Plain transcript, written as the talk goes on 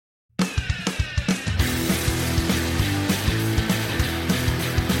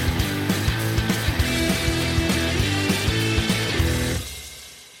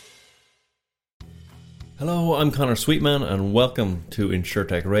Hello, I'm Connor Sweetman and welcome to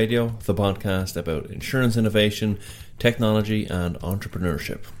InsurTech Radio, the podcast about insurance innovation, technology and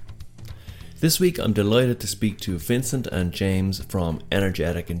entrepreneurship. This week I'm delighted to speak to Vincent and James from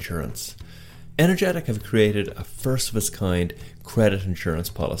Energetic Insurance. Energetic have created a first-of-its-kind credit insurance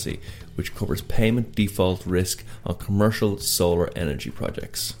policy which covers payment default risk on commercial solar energy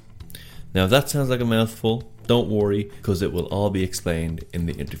projects. Now if that sounds like a mouthful, don't worry because it will all be explained in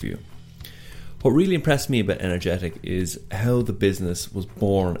the interview. What really impressed me about Energetic is how the business was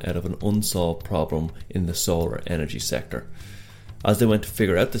born out of an unsolved problem in the solar energy sector. As they went to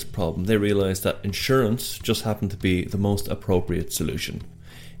figure out this problem, they realised that insurance just happened to be the most appropriate solution.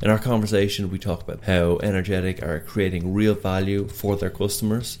 In our conversation, we talk about how Energetic are creating real value for their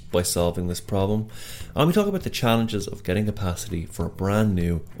customers by solving this problem, and we talk about the challenges of getting capacity for a brand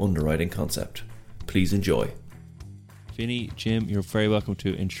new underwriting concept. Please enjoy. Vinny, Jim, you're very welcome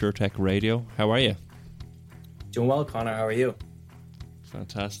to InsurTech Radio. How are you? Doing well, Connor. How are you?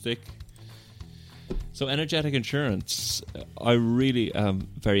 Fantastic. So Energetic Insurance, I really am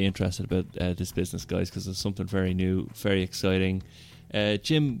very interested about this business, guys, because it's something very new, very exciting.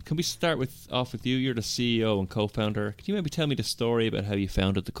 Jim, can we start off with you? You're the CEO and co-founder. Can you maybe tell me the story about how you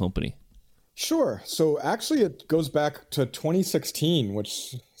founded the company? Sure. So actually it goes back to 2016,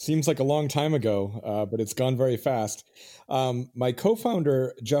 which seems like a long time ago, but it's gone very fast. My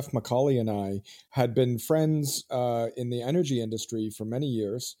co-founder, Jeff McCauley, and I had been friends in the energy industry for many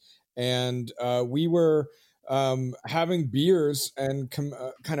years. And we were having beers and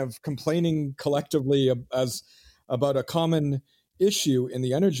kind of complaining collectively about a common issue in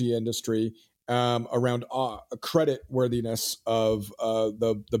the energy industry around credit worthiness of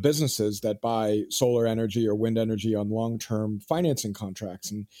the businesses that buy solar energy or wind energy on long-term financing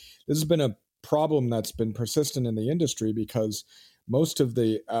contracts. And this has been a problem that's been persistent in the industry because most of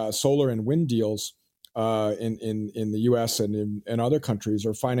the solar and wind deals in the US and in other countries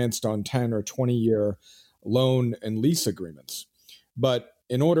are financed on 10 or 20-year loan and lease agreements. But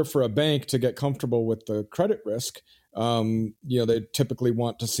in order for a bank to get comfortable with the credit risk, they typically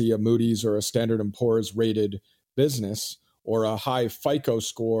want to see a Moody's or a Standard & Poor's rated business or a high FICO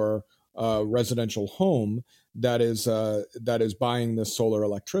score residential home that is buying this solar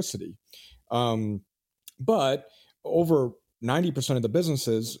electricity. But over 90% of the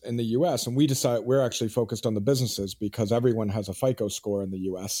businesses in the US, and we're actually focused on the businesses because everyone has a FICO score in the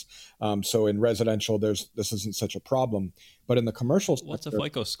US. So in residential, this isn't such a problem. But in the commercial sector, what's a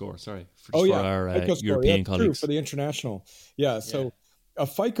FICO score? Sorry, for our FICO European score, colleagues. True, for the international. Yeah. So a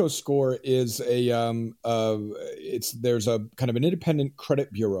FICO score is there's a kind of an independent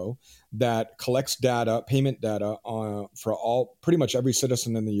credit bureau that collects data, payment data for pretty much every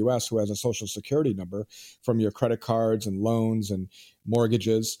citizen in the U.S. who has a social security number from your credit cards and loans and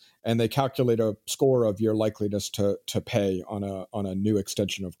mortgages, and they calculate a score of your likeliness to pay on a new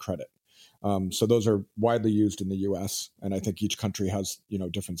extension of credit. So those are widely used in the U.S., and I think each country has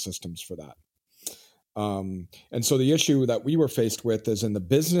different systems for that. And so the issue that we were faced with is in the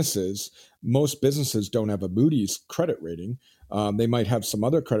businesses, most businesses don't have a Moody's credit rating. They might have some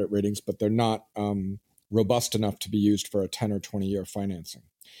other credit ratings, but they're not robust enough to be used for a 10 or 20-year financing.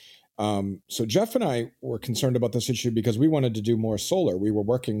 So Jeff and I were concerned about this issue because we wanted to do more solar. We were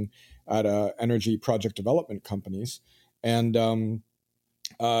working at energy project development companies, and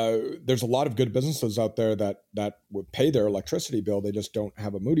there's a lot of good businesses out there that would pay their electricity bill. They just don't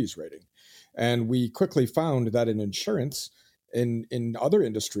have a Moody's rating. And we quickly found that in insurance, in other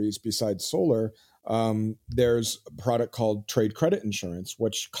industries besides solar, there's a product called trade credit insurance,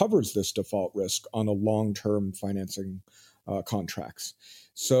 which covers this default risk on a long-term financing contracts.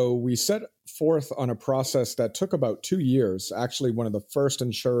 So we set forth on a process that took about 2 years. Actually, one of the first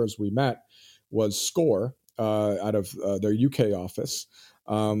insurers we met was SCOR out of their UK office.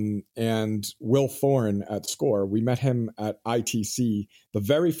 And Will Thorne at SCOR. We met him at ITC, the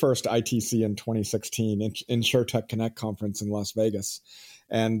very first ITC in 2016, InsurTech Connect conference in Las Vegas.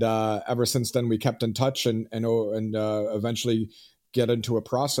 And ever since then, we kept in touch and eventually get into a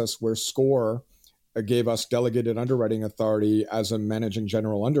process where SCOR gave us delegated underwriting authority as a managing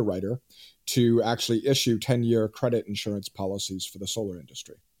general underwriter to actually issue 10-year credit insurance policies for the solar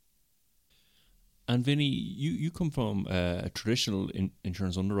industry. And Vinny, you come from a traditional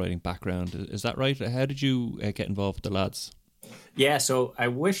insurance underwriting background. Is that right? How did you get involved with the lads? Yeah, so I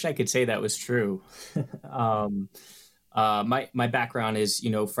wish I could say that was true. My background is,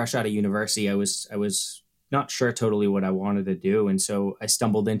 fresh out of university. I was not sure totally what I wanted to do, and so I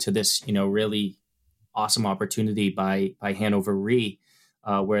stumbled into this, really awesome opportunity by Hanover Re,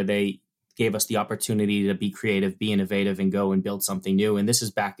 where they gave us the opportunity to be creative, be innovative, and go and build something new. And this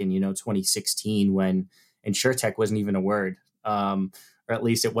is back in 2016 when InsurTech wasn't even a word, or at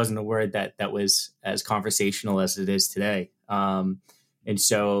least it wasn't a word that was as conversational as it is today. And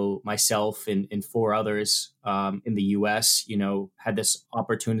so myself and four others in the U.S., had this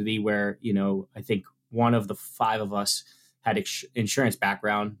opportunity where, I think one of the five of us had insurance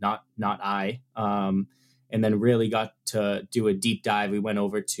background, not I, and then really got to do a deep dive. We went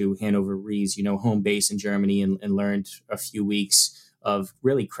over to Hannover Re's, home base in Germany, and learned a few weeks of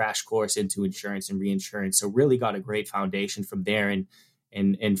really crash course into insurance and reinsurance. So really got a great foundation from there.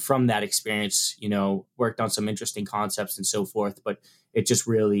 And from that experience, worked on some interesting concepts and so forth. But it just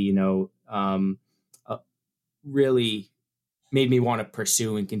really, really made me want to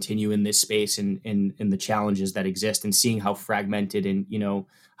pursue and continue in this space and the challenges that exist, and seeing how fragmented and,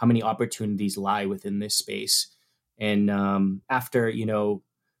 how many opportunities lie within this space. And after,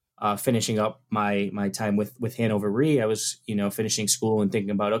 finishing up my time with Hannover Re, I was, finishing school and thinking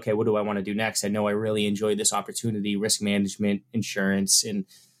about, okay, what do I want to do next? I know I really enjoyed this opportunity, risk management, insurance, and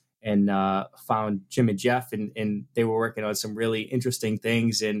found Jim and Jeff, and they were working on some really interesting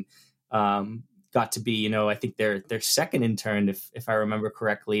things, and got to be, I think their second intern, if I remember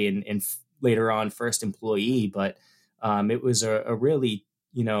correctly, and later on first employee. But it was a really,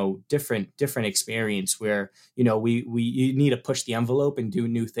 different experience where, we you need to push the envelope and do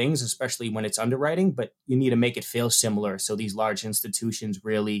new things, especially when it's underwriting, but you need to make it feel similar. So these large institutions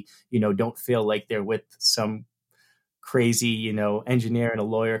really, don't feel like they're with some crazy, engineer and a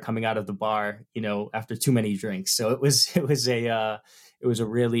lawyer coming out of the bar, after too many drinks. So it was a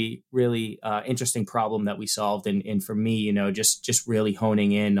really, really interesting problem that we solved. And for me, just really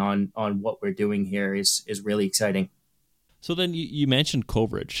honing in on what we're doing here is really exciting. So then you mentioned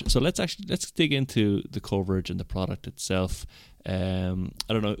coverage. So let's dig into the coverage and the product itself. I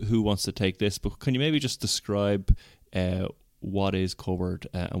don't know who wants to take this, but can you maybe just describe what is covered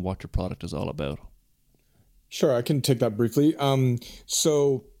and what your product is all about? Sure, I can take that briefly.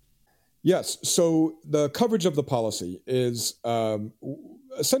 Yes. So the coverage of the policy is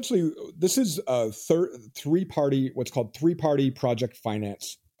essentially, this is a three-party, what's called three-party project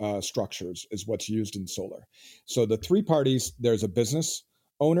finance structures is what's used in solar. So the three parties, there's a business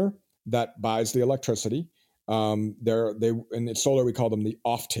owner that buys the electricity. In solar, we call them the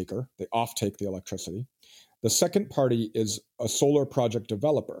off-taker. They off-take the electricity. The second party is a solar project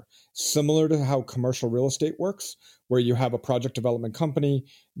developer, similar to how commercial real estate works, where you have a project development company.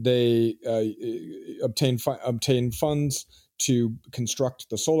 They obtain funds to construct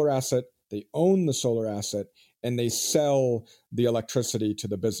the solar asset. They own the solar asset, and they sell the electricity to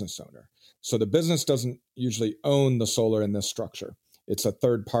the business owner. So the business doesn't usually own the solar in this structure. It's a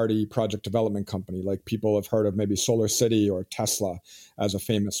third-party project development company, like people have heard of maybe Solar City or Tesla as a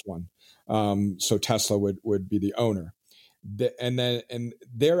famous one. So Tesla would be the owner. And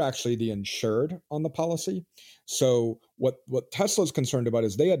they're actually the insured on the policy. So what Tesla's concerned about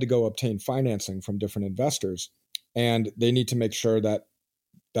is they had to go obtain financing from different investors, and they need to make sure that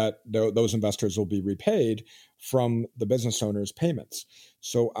those investors will be repaid from the business owner's payments.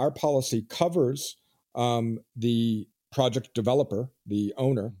 So our policy covers the project developer, the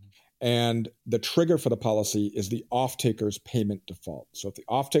owner, and the trigger for the policy is the off-taker's payment default. So if the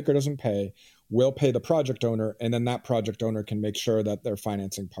off-taker doesn't pay, we'll pay the project owner, and then that project owner can make sure that their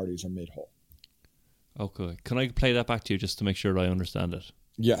financing parties are made whole. Okay. Can I play that back to you just to make sure I understand it?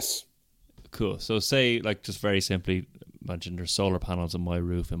 Yes. Cool. So say, like, just very simply, imagine there's solar panels on my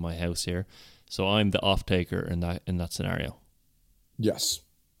roof in my house here. So I'm the off-taker in that scenario. Yes.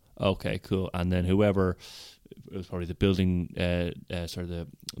 Okay, cool. And then whoever, it was probably the building,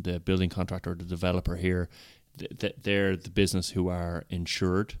 the building contractor or the developer here, they're the business who are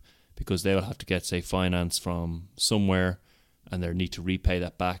insured, because they will have to get, say, finance from somewhere, and they need to repay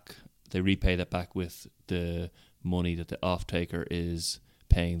that back. They repay that back with the money that the off-taker is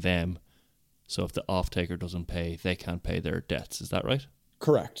paying them. So if the off-taker doesn't pay, they can't pay their debts. Is that right?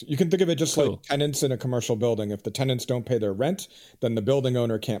 Correct. You can think of it just cool. like tenants in a commercial building. If the tenants don't pay their rent, then the building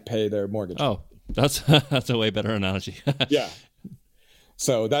owner can't pay their mortgage. Oh, that's a way better analogy. Yeah.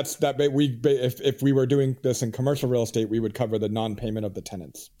 So that's that. If we were doing this in commercial real estate, we would cover the non-payment of the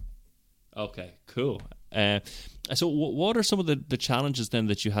tenants. Okay, cool. So what are some of the challenges then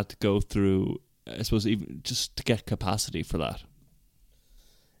that you had to go through, I suppose, even just to get capacity for that?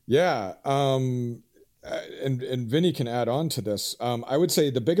 Yeah. And Vinny can add on to this. I would say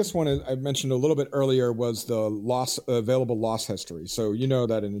the biggest one I mentioned a little bit earlier was the available loss history. So you know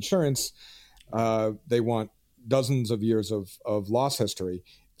that in insurance, they want dozens of years of loss history.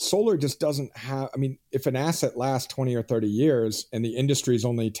 Solar just doesn't have. I mean, if an asset lasts 20 or 30 years and the industry is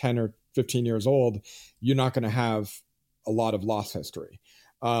only 10 or 15 years old, you're not going to have a lot of loss history.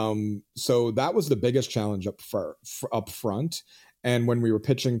 So that was the biggest challenge up front. And when we were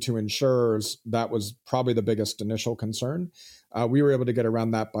pitching to insurers, that was probably the biggest initial concern. We were able to get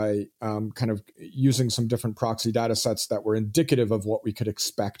around that by kind of using some different proxy data sets that were indicative of what we could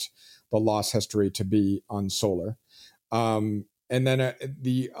expect the loss history to be on solar. And then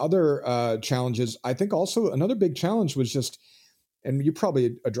the other challenges, I think also another big challenge was just, and you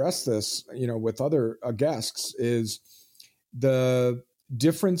probably addressed this, with other guests, is the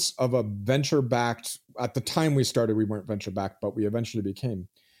difference of a venture-backed, at the time we started, we weren't venture-backed, but we eventually became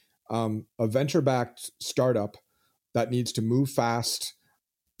a venture-backed startup that needs to move fast,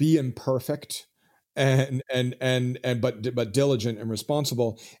 be imperfect, but diligent and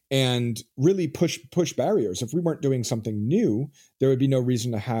responsible, and really push barriers. If we weren't doing something new, there would be no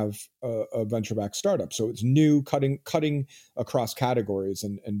reason to have a venture-backed startup. So it's new, cutting across categories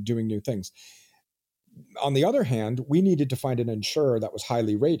and doing new things. On the other hand, we needed to find an insurer that was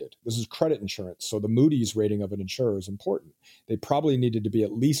highly rated. This is credit insurance, so the Moody's rating of an insurer is important. They probably needed to be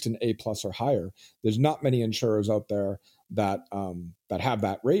at least an A+ or higher. There's not many insurers out there that have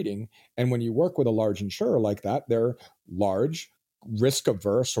that rating. And when you work with a large insurer like that, they're large, risk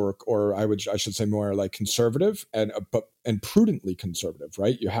averse, or I should say more like conservative and prudently conservative,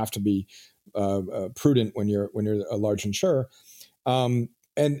 right? You have to be prudent when you're a large insurer.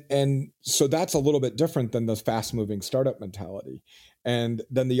 And so that's a little bit different than the fast moving startup mentality. And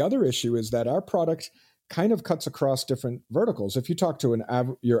then the other issue is that our product kind of cuts across different verticals. If you talk to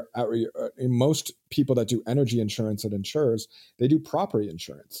most people that do energy insurance at insurers, they do property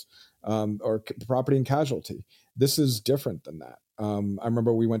insurance or property and casualty. This is different than that. I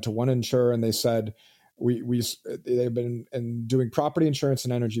remember we went to one insurer and they said, they've been doing property insurance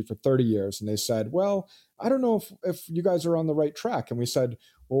and energy for 30 years. And they said, well, I don't know if you guys are on the right track. And we said,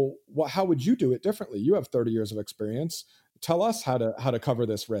 well, how would you do it differently? You have 30 years of experience. Tell us how to cover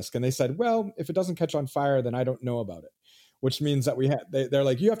this risk. And they said, well, if it doesn't catch on fire, then I don't know about it. Which means that they're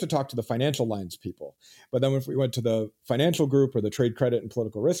like, you have to talk to the financial lines people. But then if we went to the financial group or the trade credit and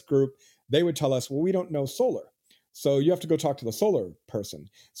political risk group, they would tell us, well, we don't know solar. So you have to go talk to the solar person.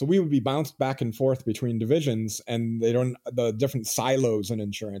 So we would be bounced back and forth between divisions, and the different silos in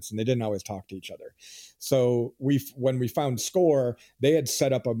insurance, and they didn't always talk to each other. So when we found SCOR, they had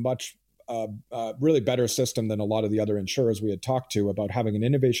set up a much really better system than a lot of the other insurers we had talked to about having an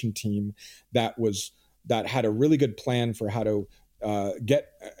innovation team that had a really good plan for how to get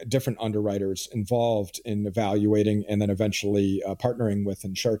different underwriters involved in evaluating and then eventually partnering with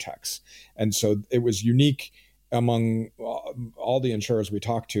insurtechs. And so it was unique among all the insurers we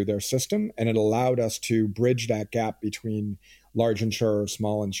talked to, their system, and it allowed us to bridge that gap between large insurer,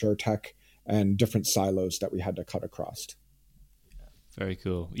 small insurtech, and different silos that we had to cut across. Very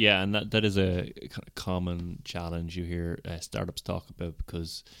cool. Yeah, and that is a kind of common challenge you hear startups talk about,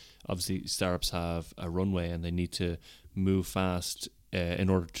 because obviously startups have a runway and they need to move fast in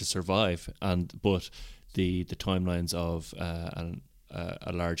order to survive. But the timelines of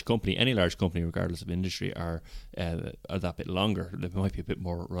a large company, any large company, regardless of industry, are that bit longer. They might be a bit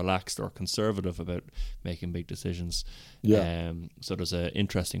more relaxed or conservative about making big decisions. Yeah. So there's an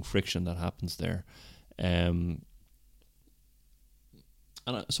interesting friction that happens there.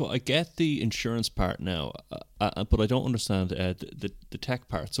 So I get the insurance part now, but I don't understand the tech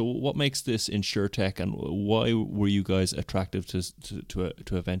part. So what makes this InsurTech, and why were you guys attractive to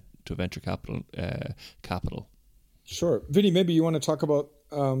venture capital? Sure. Vinny, maybe you want to talk about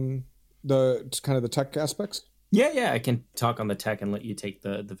the tech aspects? Yeah, I can talk on the tech and let you take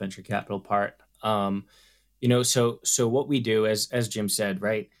the venture capital part. So what we do, as Jim said,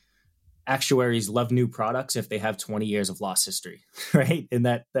 right? Actuaries love new products if they have 20 years of loss history, right? And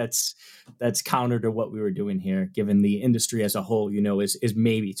that's counter to what we were doing here, given the industry as a whole, is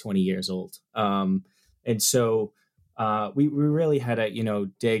maybe 20 years old. And so we really had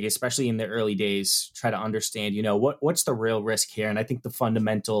to, dig, especially in the early days, try to understand, what's the real risk here. And I think the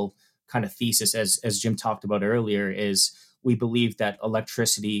fundamental kind of thesis, as Jim talked about earlier, is we believe that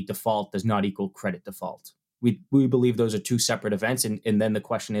electricity default does not equal credit default. We believe those are two separate events. And then the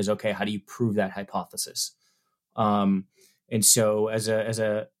question is, okay, how do you prove that hypothesis? And so as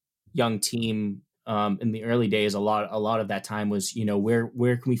a young team in the early days, a lot of that time was,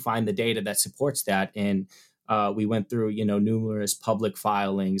 where can we find the data that supports that? And we went through, numerous public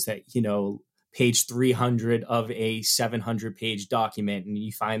filings that, page 300 of a 700-page document, and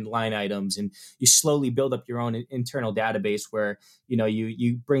you find line items, and you slowly build up your own internal database where,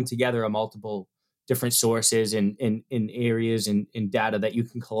 you bring together a multiple different sources and areas and data that you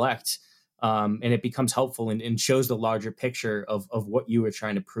can collect. And it becomes helpful and shows the larger picture of what you were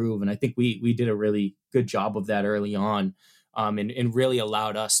trying to prove. And I think we did a really good job of that early on. and really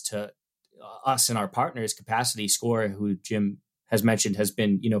allowed us to us and our partners, Capacity Score, who Jim has mentioned, has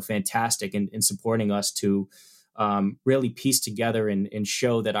been fantastic in supporting us to really piece together and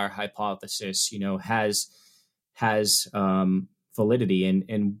show that our hypothesis has validity,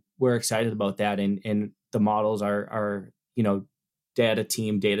 and we're excited about that. And the models are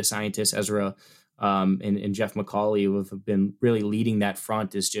data scientists Ezra and Jeff McCauley, who have been really leading that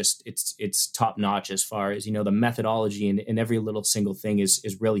front, is just it's top notch as far as the methodology, and every little single thing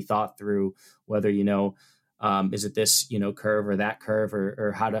is really thought through. Whether is it this curve or that curve,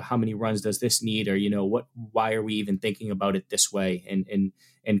 or how many runs does this need, or why are we even thinking about it this way,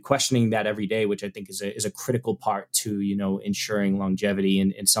 and questioning that every day, which I think is a critical part to ensuring longevity,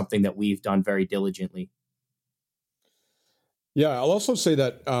 and something that we've done very diligently. Yeah, I'll also say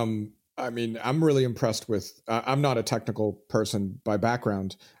that I'm really impressed with. I'm not a technical person by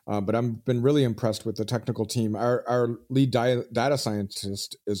background, but I've been really impressed with the technical team. Our lead data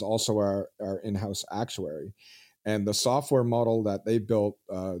scientist is also our in-house actuary, and the software model that they built.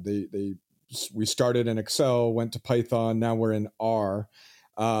 We started in Excel, went to Python, now we're in R,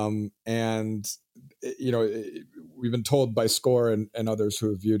 and we've been told by Score and others who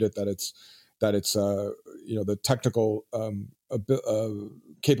have viewed it that it's the technical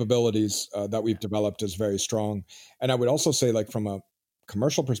capabilities that we've developed is very strong. And I would also say, like, from a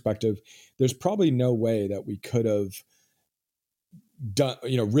commercial perspective, there's probably no way that we could have done,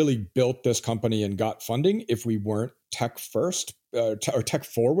 really built this company and got funding if we weren't tech first or tech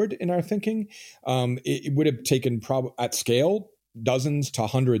forward in our thinking. It would have taken at scale dozens to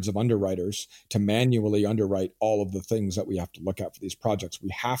hundreds of underwriters to manually underwrite all of the things that we have to look at for these projects. We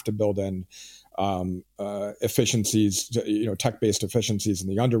have to build in efficiencies, tech-based efficiencies in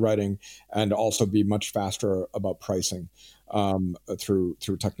the underwriting, and also be much faster about pricing through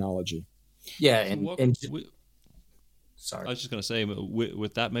technology. Yeah, sorry, I was just going to say,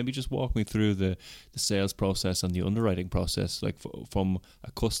 with that, maybe just walk me through the sales process and the underwriting process, like from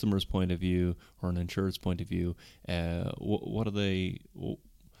a customer's point of view or an insurer's point of view.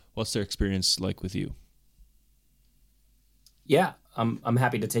 What's their experience like with you? Yeah, I'm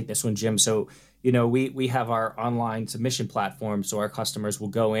happy to take this one, Jim. So, we have our online submission platform, so our customers will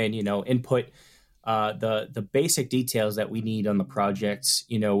go in, input the basic details that we need on the projects,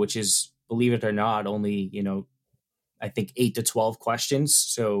 which is, believe it or not, only I think 8 to 12 questions.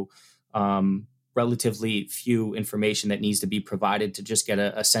 So relatively few information that needs to be provided to just get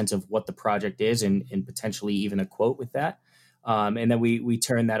a sense of what the project is, and potentially even a quote with that. And then we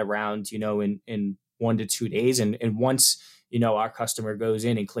turn that around, in 1 to 2 days. And once, our customer goes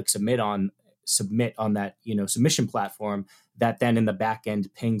in and clicks submit on that, submission platform, that then in the back end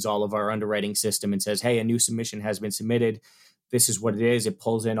pings all of our underwriting system and says, hey, a new submission has been submitted. This is what it is. It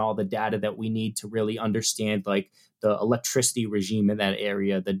pulls in all the data that we need to really understand, like the electricity regime in that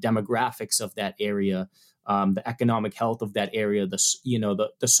area, the demographics of that area, the economic health of that area, the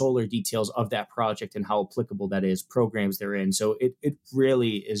solar details of that project and how applicable that is, programs they're in. So it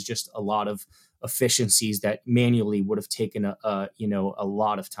really is just a lot of efficiencies that manually would have taken a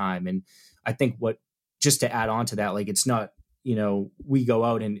lot of time. And I think just to add on to that, like, it's not, we go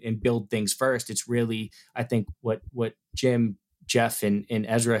out and build things first. It's really, I think what Jim, Jeff, and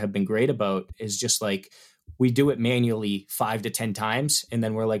Ezra have been great about is just like, we do it manually 5 to 10 times. And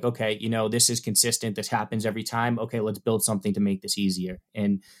then we're like, okay, this is consistent. This happens every time. Okay, let's build something to make this easier.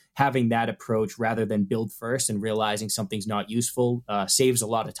 And having that approach rather than build first and realizing something's not useful saves a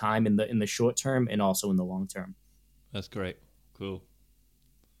lot of time in the short term and also in the long term. That's great. Cool.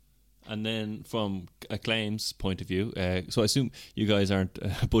 And then from a claims point of view, so I assume you guys aren't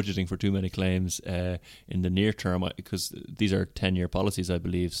budgeting for too many claims in the near term, because these are 10-year policies, I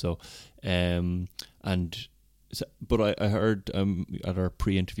believe. So, but I heard at our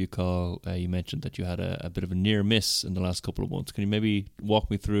pre-interview call, you mentioned that you had a bit of a near miss in the last couple of months. Can you maybe walk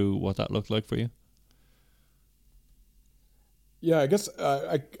me through what that looked like for you? Yeah, I guess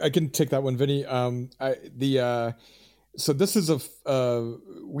I can take that one, Vinny. So this is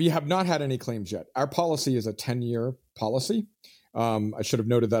we have not had any claims yet. Our policy is a 10-year policy. I should have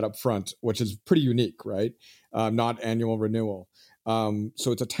noted that up front, which is pretty unique, right? Not annual renewal.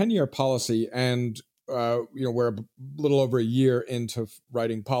 So it's a 10-year policy, and we're a little over a year into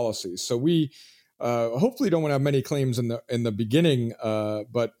writing policies. So we hopefully don't want to have many claims in the beginning,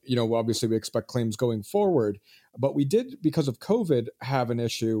 but obviously we expect claims going forward. But we did, because of COVID, have an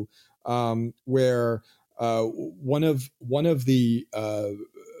issue where one of the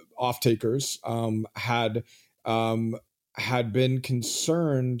off-takers had been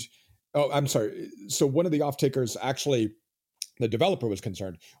concerned. Oh, I'm sorry. So one of the off-takers, actually, the developer was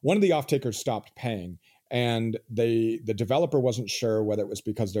concerned. One of the off-takers stopped paying, and the developer wasn't sure whether it was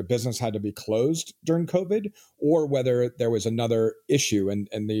because their business had to be closed during COVID or whether there was another issue, and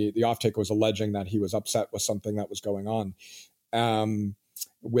the offtake was alleging that he was upset with something that was going on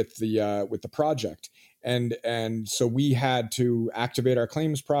with the project. And so we had to activate our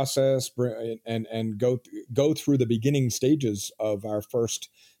claims process and go through the beginning stages of our first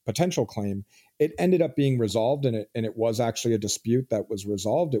potential claim. It ended up being resolved, and it was actually a dispute that was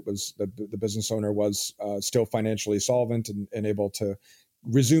resolved. It was the business owner was still financially solvent and able to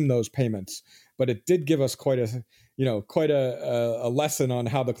resume those payments. But it did give us quite a lesson on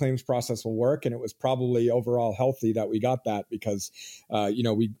how the claims process will work, and it was probably overall healthy that we got that, because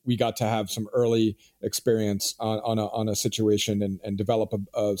we got to have some early experience on a situation and develop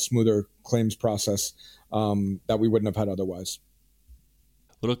a smoother claims process that we wouldn't have had otherwise.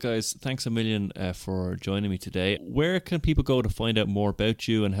 Well, look, guys, thanks a million for joining me today. Where can people go to find out more about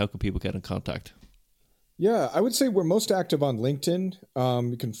you, and how can people get in contact? Yeah, I would say we're most active on LinkedIn.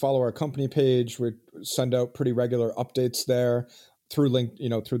 You can follow our company page. We send out pretty regular updates there through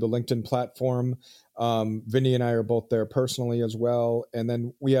through the LinkedIn platform. Vinny and I are both there personally as well. And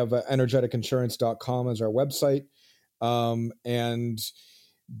then we have energeticinsurance.com as our website. And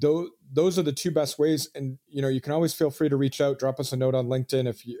those are the two best ways. And, you can always feel free to reach out, drop us a note on LinkedIn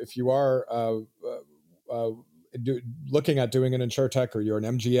if you are looking at doing an InsurTech or you're an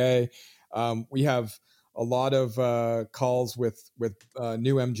MGA. We have a lot of calls with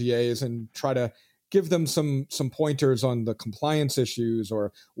new MGAs and try to give them some pointers on the compliance issues,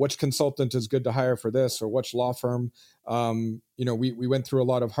 or which consultant is good to hire for this, or which law firm. We went through a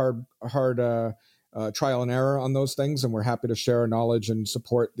lot of hard trial and error on those things, and we're happy to share our knowledge and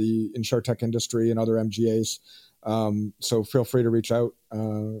support the InsurTech industry and other MGAs. So feel free to reach out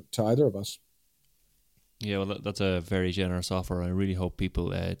to either of us. Yeah, well, that's a very generous offer. I really hope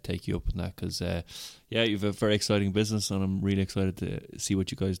people take you up on that, because, you have a very exciting business, and I'm really excited to see what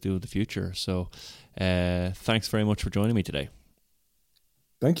you guys do in the future. So thanks very much for joining me today.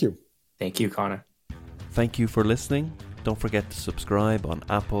 Thank you. Thank you, Connor. Thank you for listening. Don't forget to subscribe on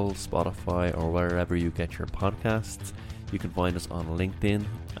Apple, Spotify, or wherever you get your podcasts. You can find us on LinkedIn,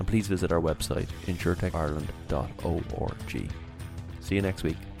 and please visit our website, insurtechireland.org. See you next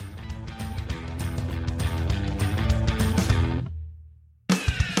week.